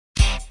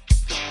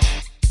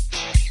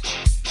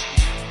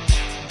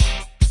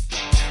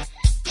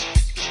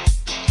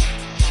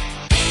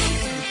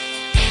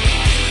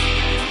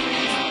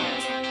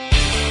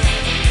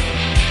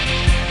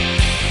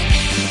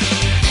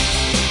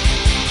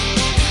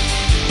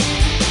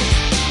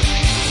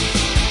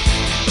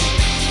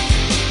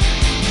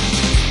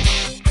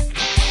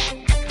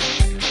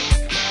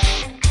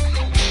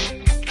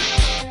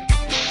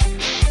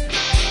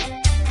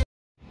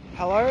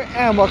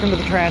and welcome to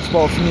the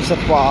Transport from New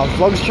South Wales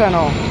Vlogs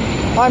channel.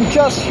 I'm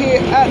just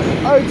here at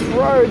Oaks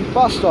Road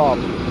bus stop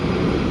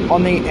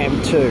on the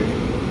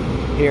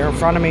M2. Here in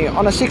front of me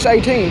on a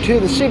 618 to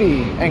the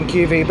city and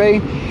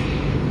QVB,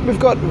 we've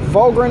got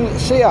Volgren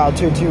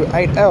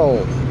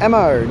CR228L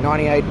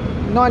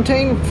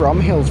MO9819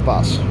 from Hills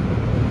Bus.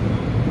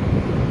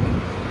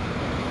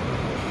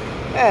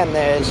 And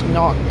there's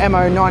not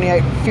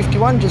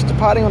MO9851 just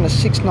departing on the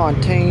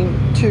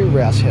 619 to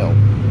Rouse Hill.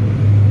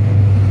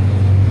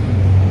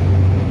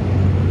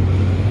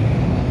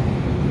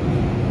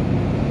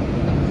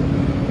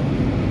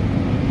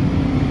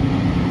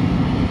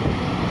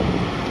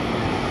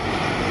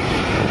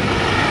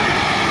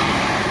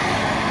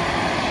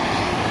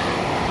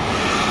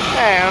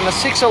 And on the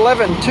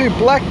 611 to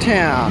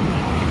Blacktown,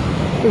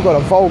 we've got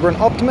a Volgren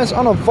Optimus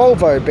on a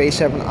Volvo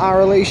B7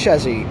 RLE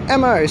chassis,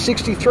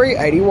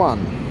 MO6381.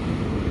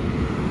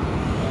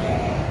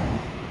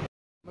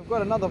 We've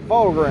got another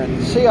Volgren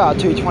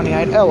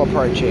CR228L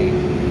approaching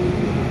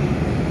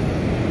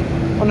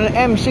on an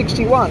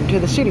M61 to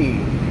the city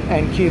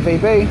and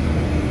QVB.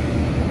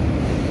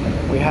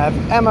 We have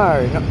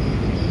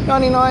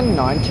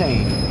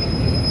MO9919.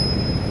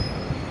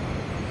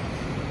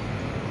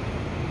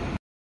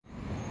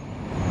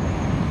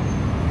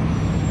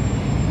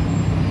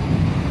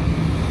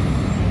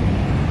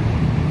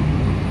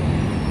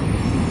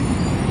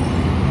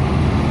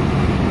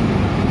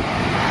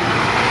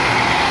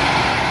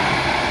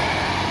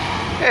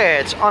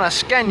 It's on a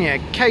Scania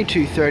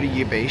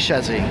K230UB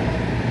chassis.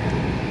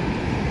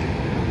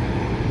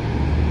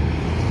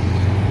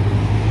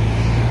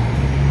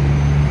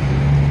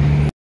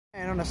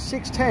 And on a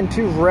 610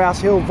 to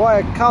Rouse Hill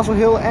via Castle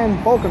Hill and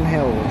Balcombe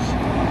Hills,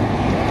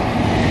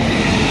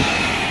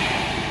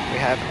 we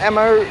have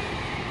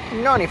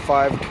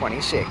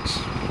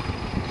MO9526.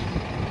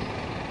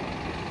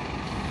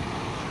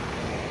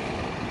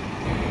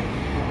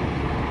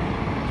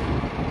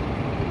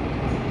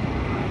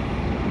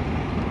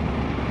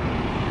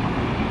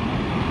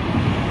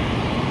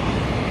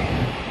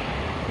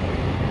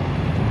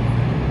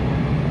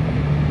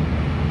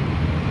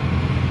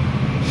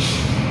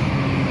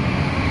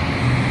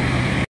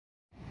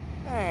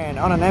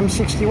 On an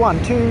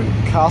M61 to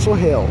Castle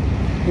Hill,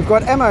 we've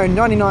got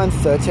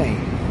MO9913.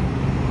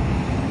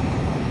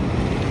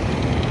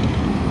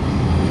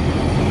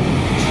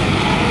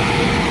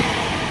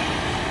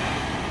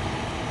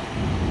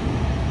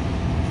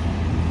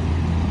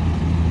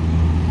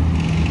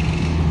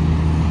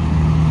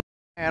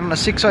 And on a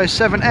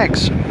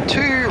 607X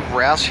to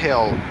Rouse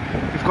Hill,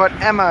 we've got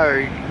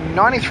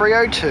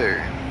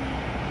MO9302.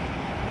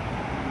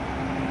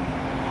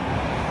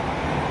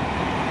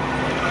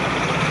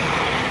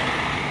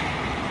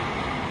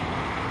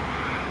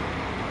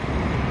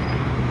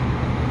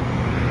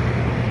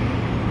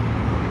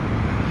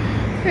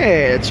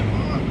 Yeah, it's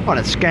on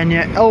a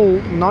Scania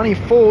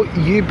L94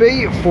 UB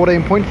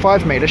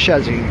 14.5 metre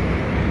chassis.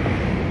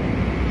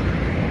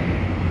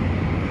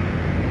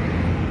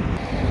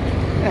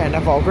 And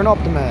a Volgren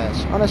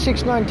Optimus on a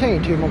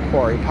 619 to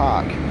Macquarie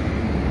Park,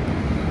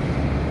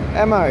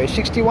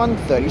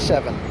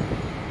 MO6137.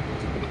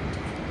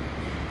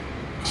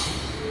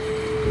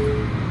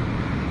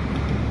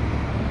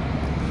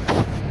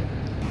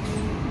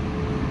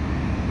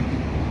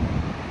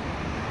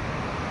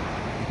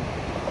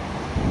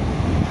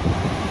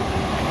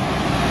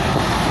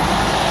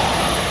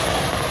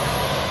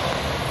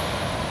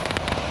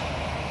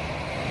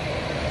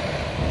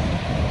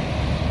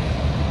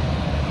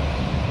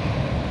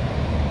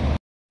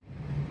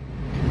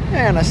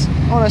 And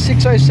on a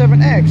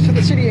 607X to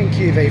the city and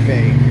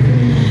QVB,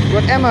 we've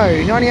got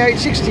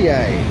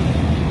MO9868.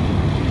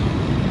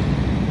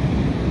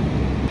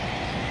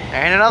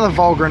 And another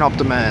Volgren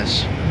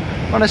Optimus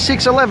on a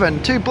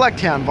 611 to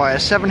Blacktown via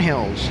Seven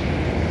Hills,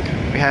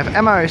 we have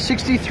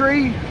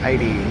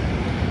MO6380.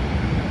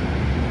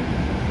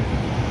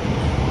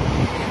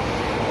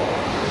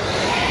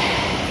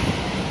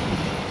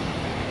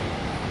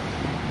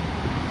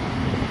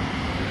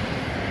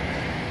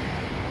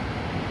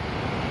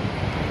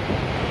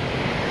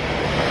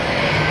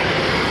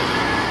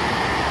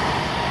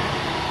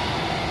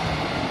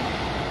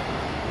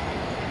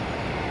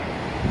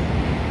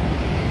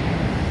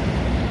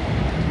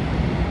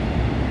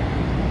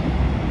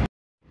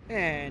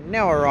 And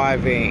now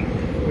arriving,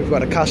 we've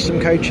got a Custom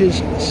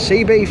Coaches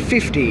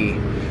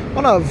CB50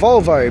 on a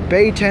Volvo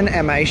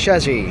B10MA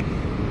chassis.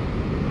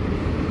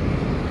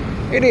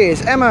 It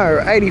is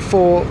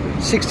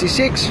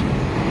MO8466.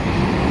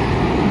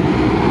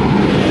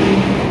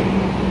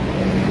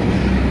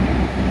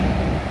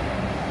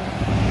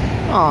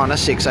 On a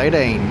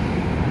 618.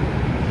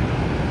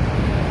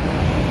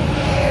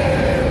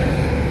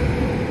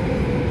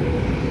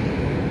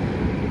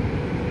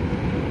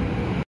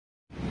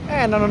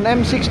 And on an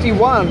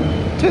M61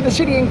 to the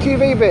city and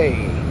QVB,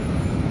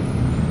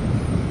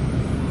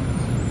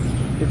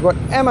 we've got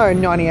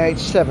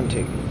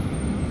MO9870.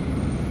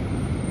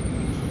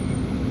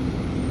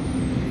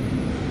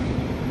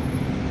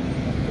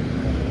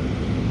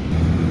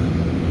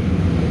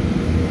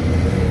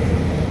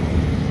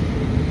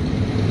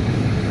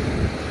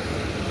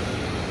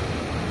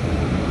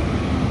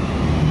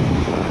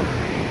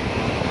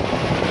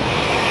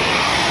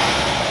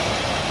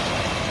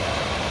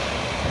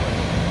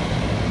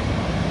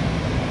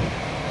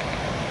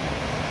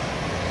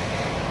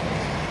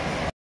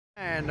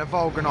 a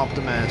Vulcan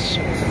Optimus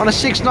on a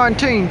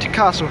 619 to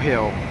Castle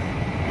Hill.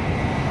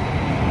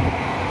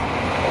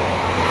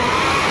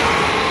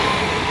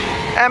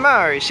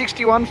 Ammo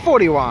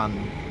 6141.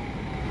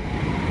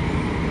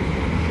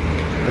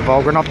 The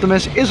Vulcan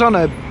Optimus is on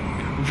a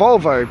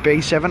Volvo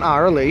B7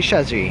 RLE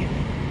chassis.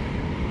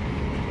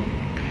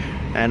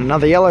 And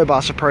another yellow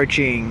bus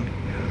approaching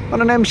on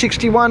an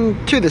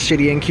M61 to the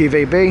city in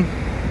QVB.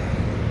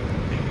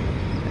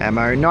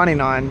 Ammo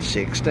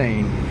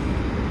 9916.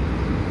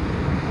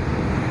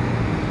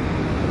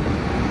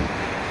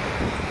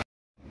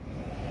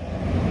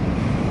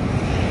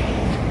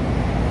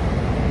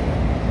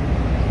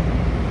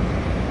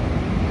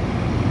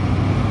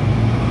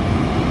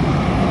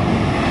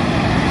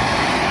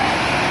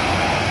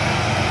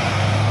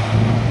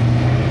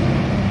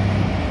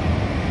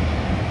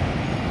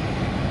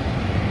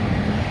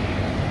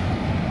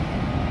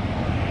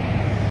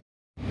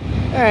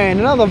 And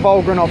another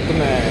Vulcan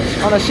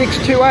Optimus on a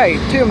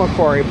 628 to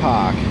Macquarie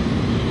Park.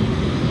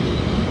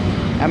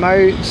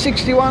 Ammo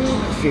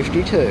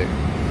 6152.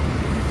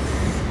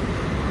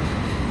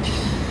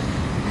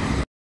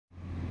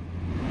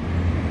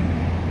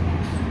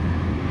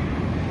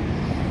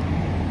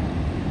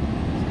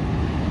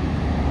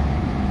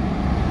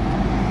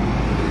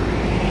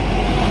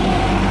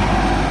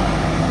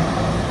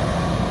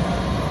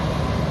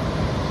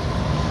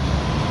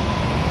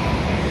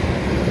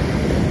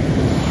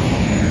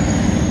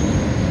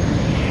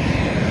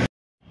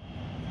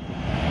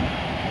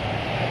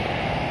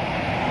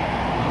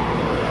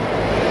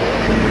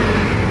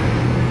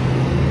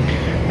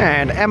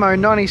 And ammo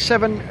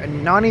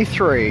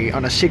 9793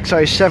 on a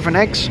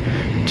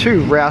 607X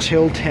to Rouse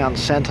Hill Town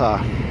Centre.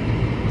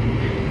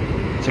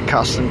 It's a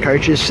custom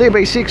coaches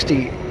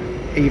CB60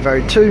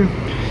 Evo 2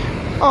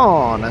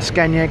 on a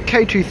Scania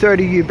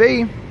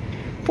K230UB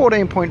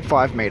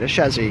 14.5 metre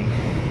chassis.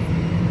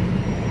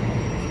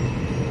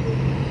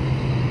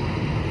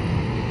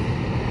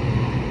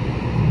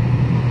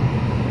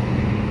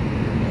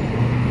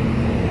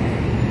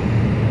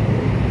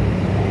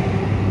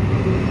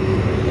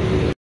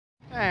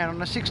 And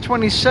on a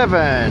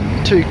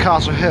 627 to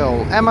Castle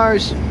Hill, ammo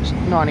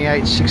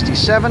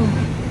 9867.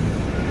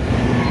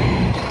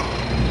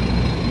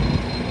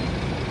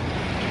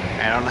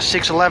 And on a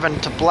 611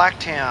 to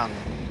Blacktown,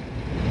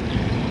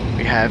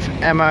 we have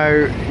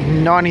ammo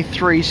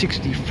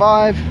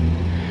 9365.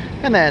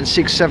 And then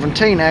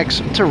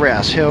 617X to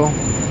Rouse Hill,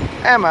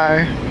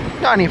 ammo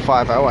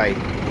 9508.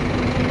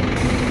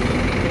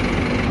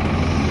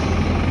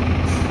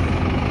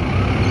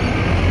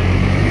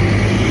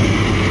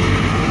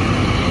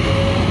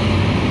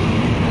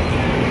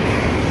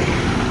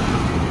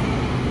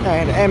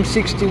 And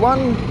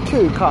M61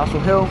 to Castle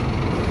Hill,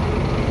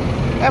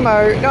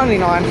 ammo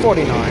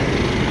 9949.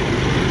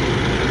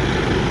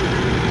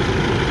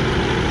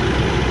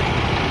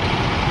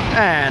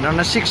 And on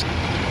a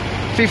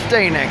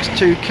 615X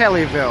to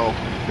Kellyville,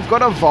 we've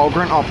got a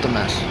Vulcan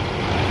Optimus.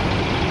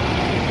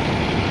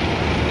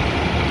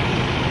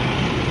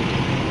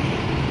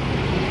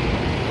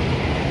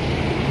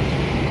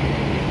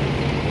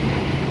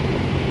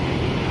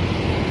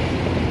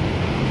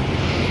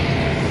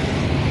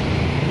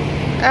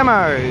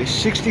 Ammo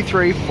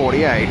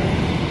 6348.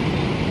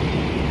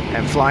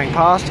 And flying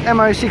past,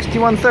 ammo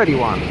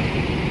 6131.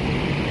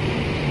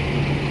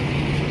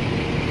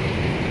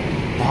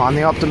 Behind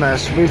the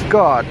Optimus, we've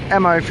got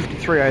ammo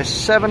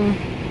 5307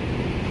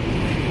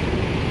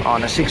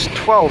 on a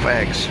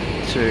 612X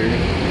to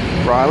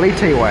Riley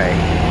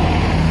T-Way.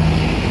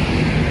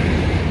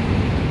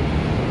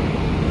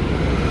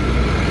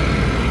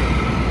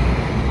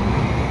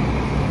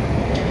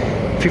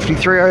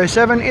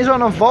 .5307 is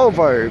on a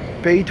Volvo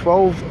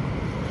B7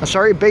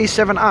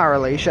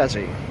 RLE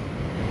chassis.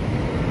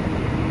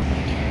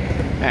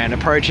 And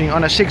approaching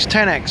on a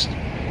 610X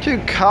to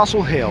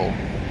Castle Hill,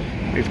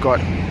 we've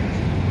got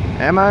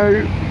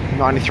ammo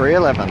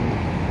 9311.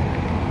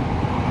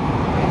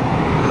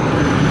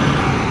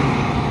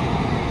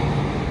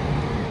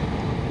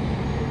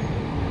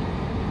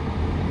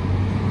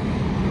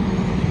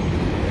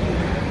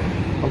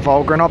 A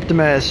Vulcan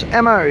Optimus,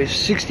 ammo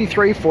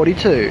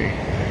 6342.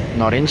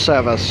 Not in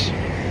service.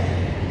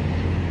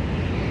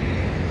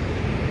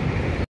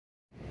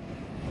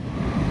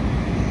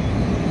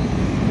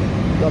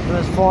 The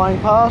Optimus flying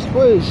past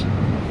was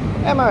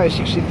ammo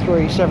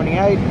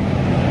 6378,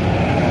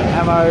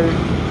 ammo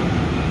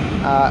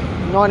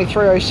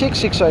 9306,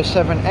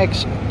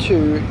 607X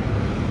to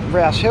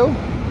Rouse Hill,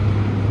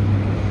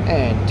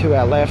 and to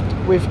our left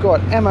we've got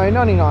ammo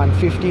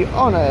 9950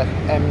 on a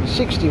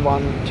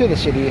M61 to the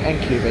city and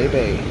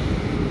QVB.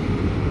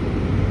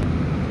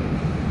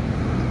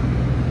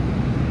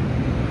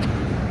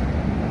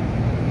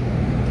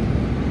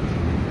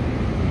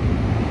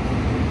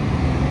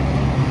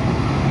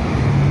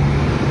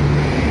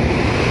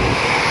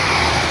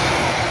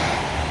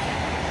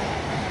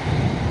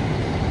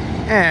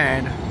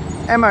 And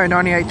ammo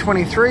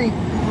 9823,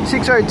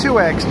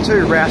 602X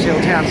to Rouse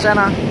Hill Town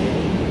Centre,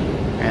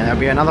 and there'll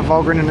be another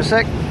Vulcan in a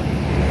sec.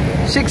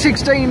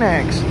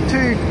 616X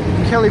to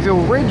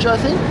Kellyville Ridge, I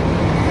think.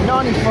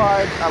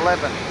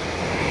 9511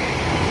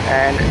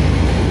 and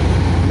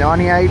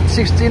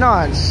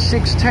 9869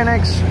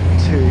 610X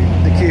to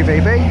the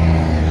QVB.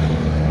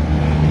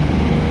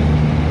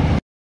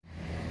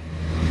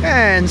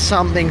 And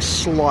something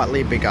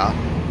slightly bigger,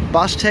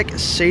 Bustech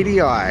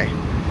CDI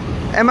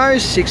MO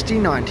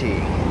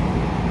 6090.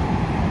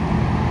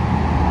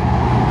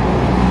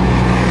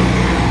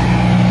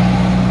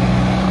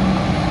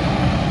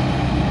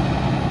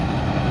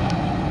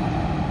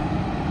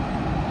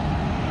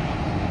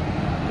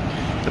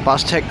 The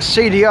Bustech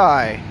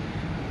CDI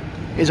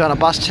is on a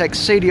Bustech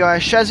CDI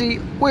chassis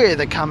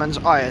with a Cummins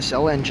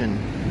ISL engine.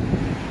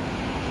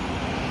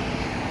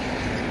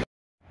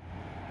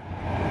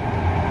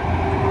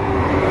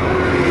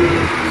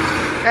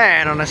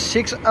 And on a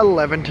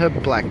 611 to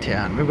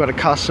Blacktown, we've got a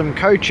Custom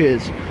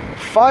Coaches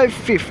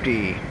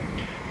 550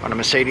 on a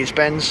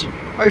Mercedes-Benz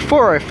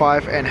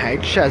 0405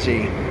 NH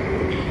chassis.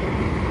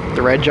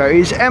 The rego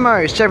is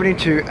MO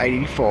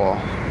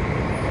 7284.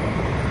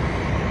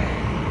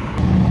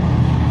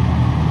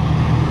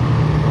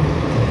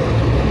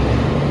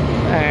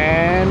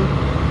 And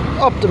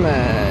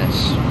Optimus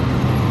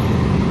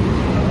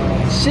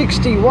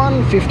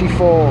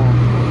 6154.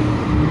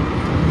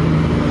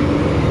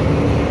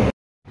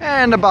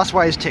 And a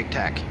Busways Tic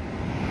Tac.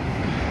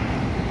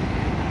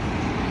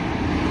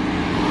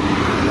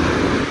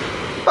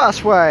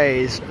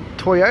 Busways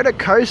Toyota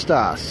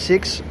Coaster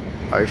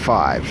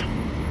 605.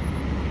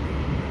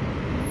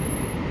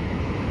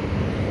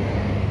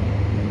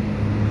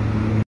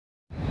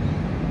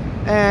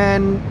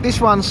 And this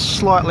one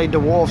slightly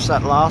dwarfs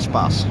that last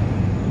bus.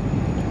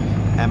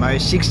 MO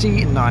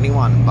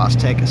 6091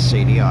 Bustech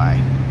CDI.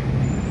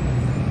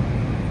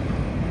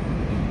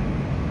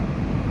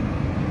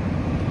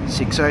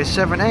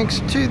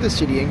 607X to the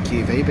City and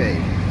QVB.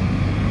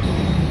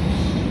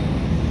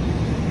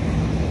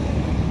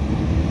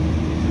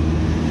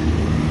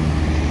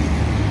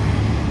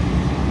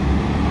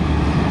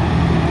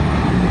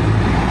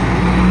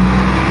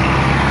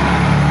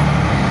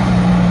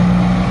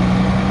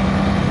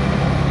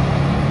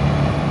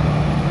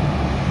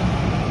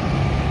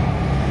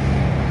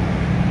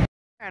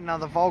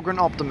 Another Volgren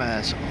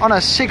Optimus on a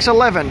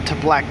 611 to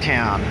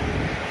Blacktown,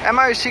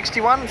 MO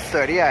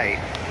 6138.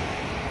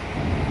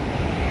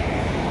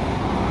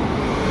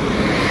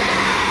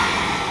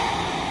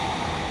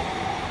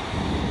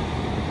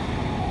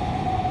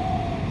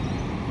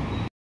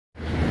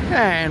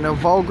 And a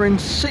Volgren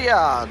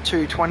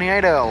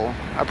CR228L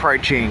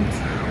approaching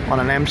on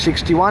an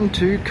M61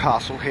 to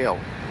Castle Hill.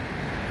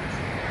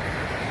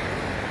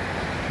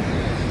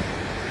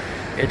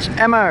 It's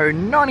MO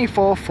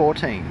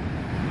 9414.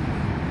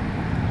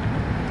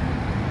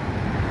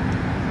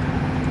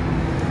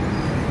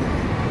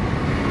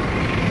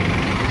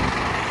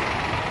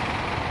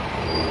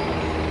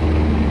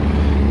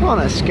 On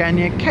a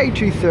Scania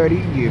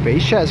K230 UB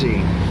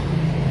chassis.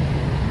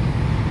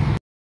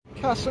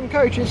 Custom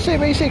Coaches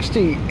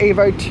CB60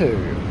 Evo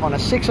 2 on a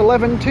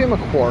 611 to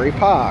Macquarie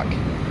Park,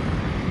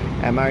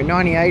 MO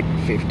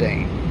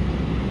 9815.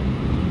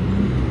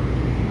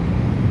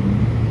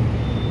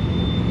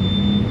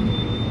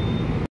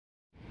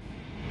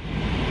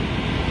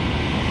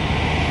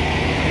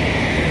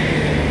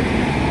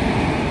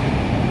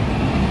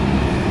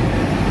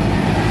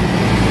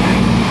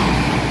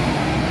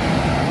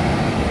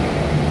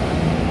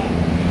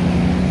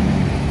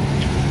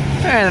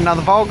 And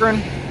another Volgren,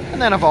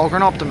 and then a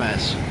Volgren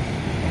Optimus.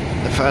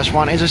 The first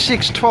one is a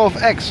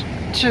 612X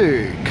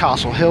to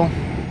Castle Hill,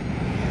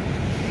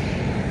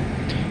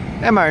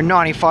 MO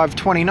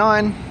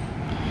 9529,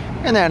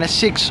 and then a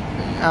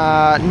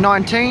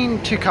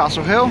 619 to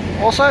Castle Hill.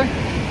 Also,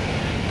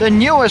 the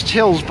newest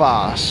Hills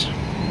bus,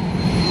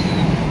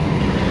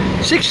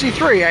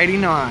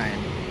 6389.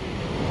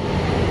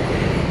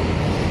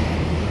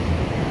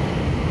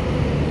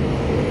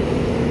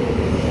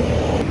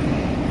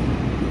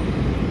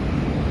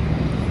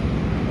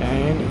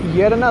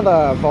 Yet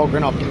another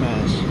Volgren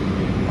Optimus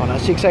on a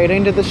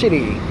 618 to the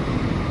City,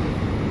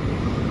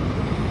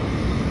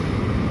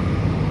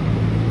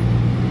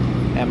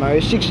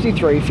 MO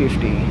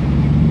 6350.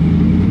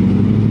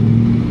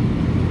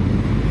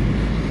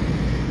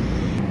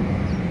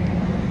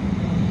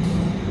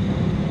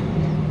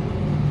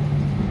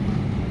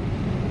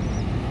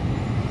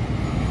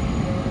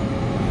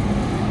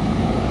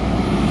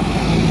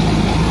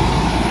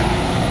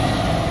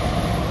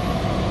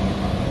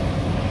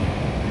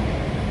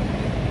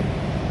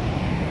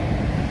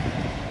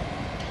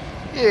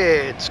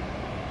 It's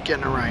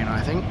gonna rain, I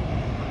think.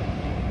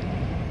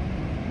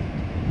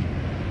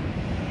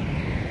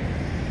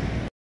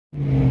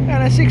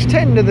 And a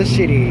 610 to the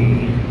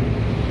City,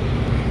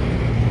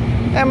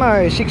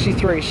 MO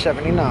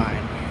 6379.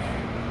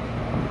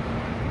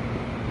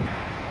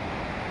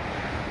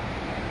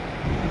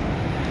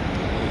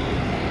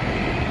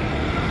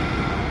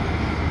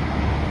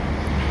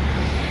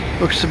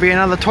 Looks to be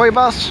another toy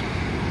bus.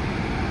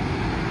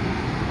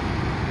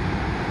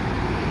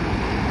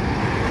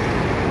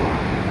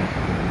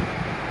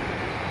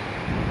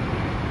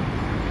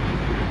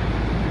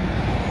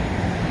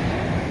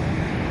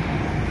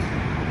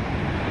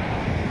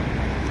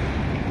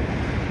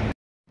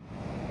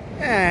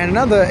 And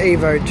another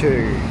Evo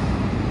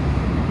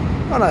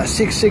 2 on a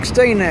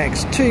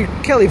 616X to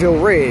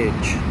Kellyville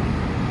Ridge.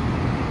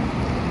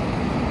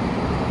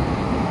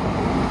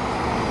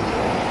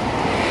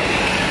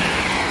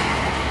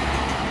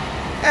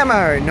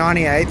 Ammo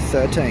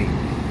 9813.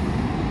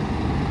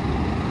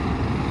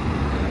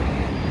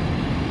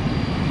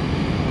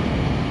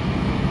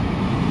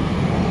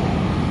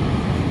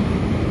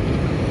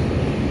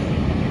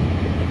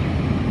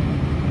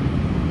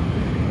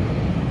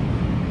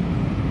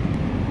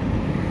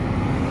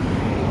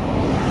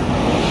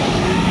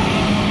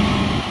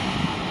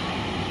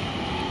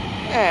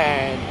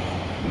 And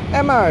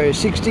ammo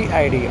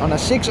 6080 on a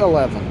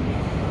 611.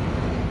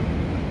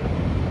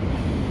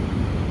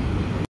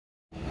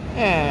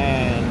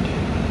 And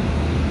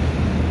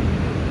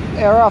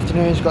our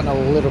afternoon's gotten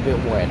a little bit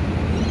wet,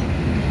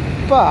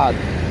 but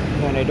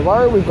no need to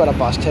worry, we've got a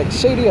Bustech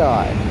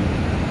CDI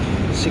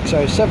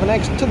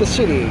 607X to the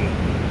city,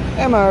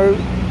 ammo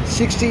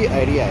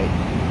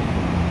 6088.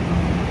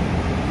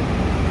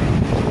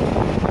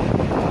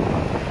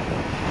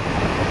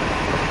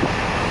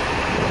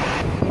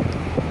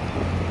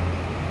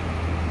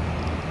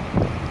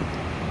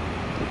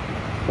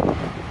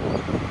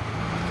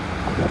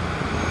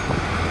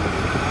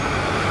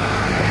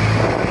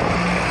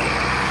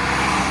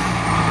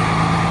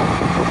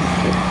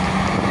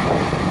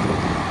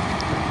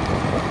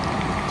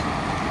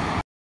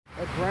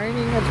 It's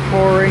raining, it's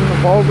pouring, the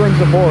Volgrens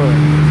are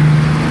boring.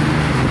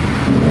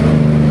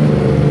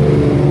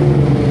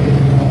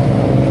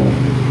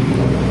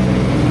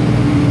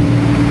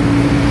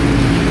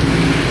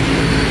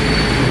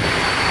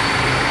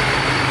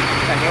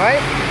 Anyway,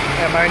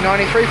 ammo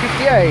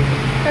 9358,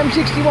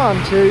 M61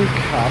 to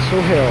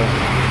Castle Hill.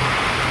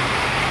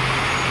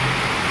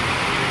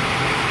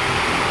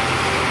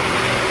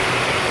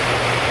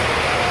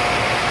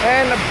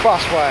 And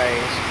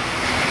busways,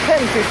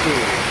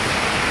 1050.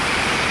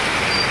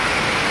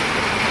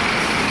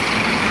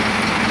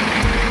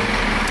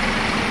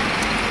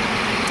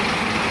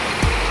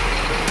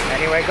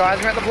 Anyway guys,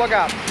 I'm at the vlog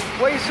up.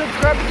 Please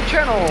subscribe to the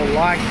channel,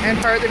 like and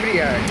favorite the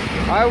video.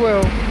 I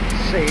will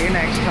see you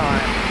next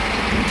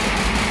time.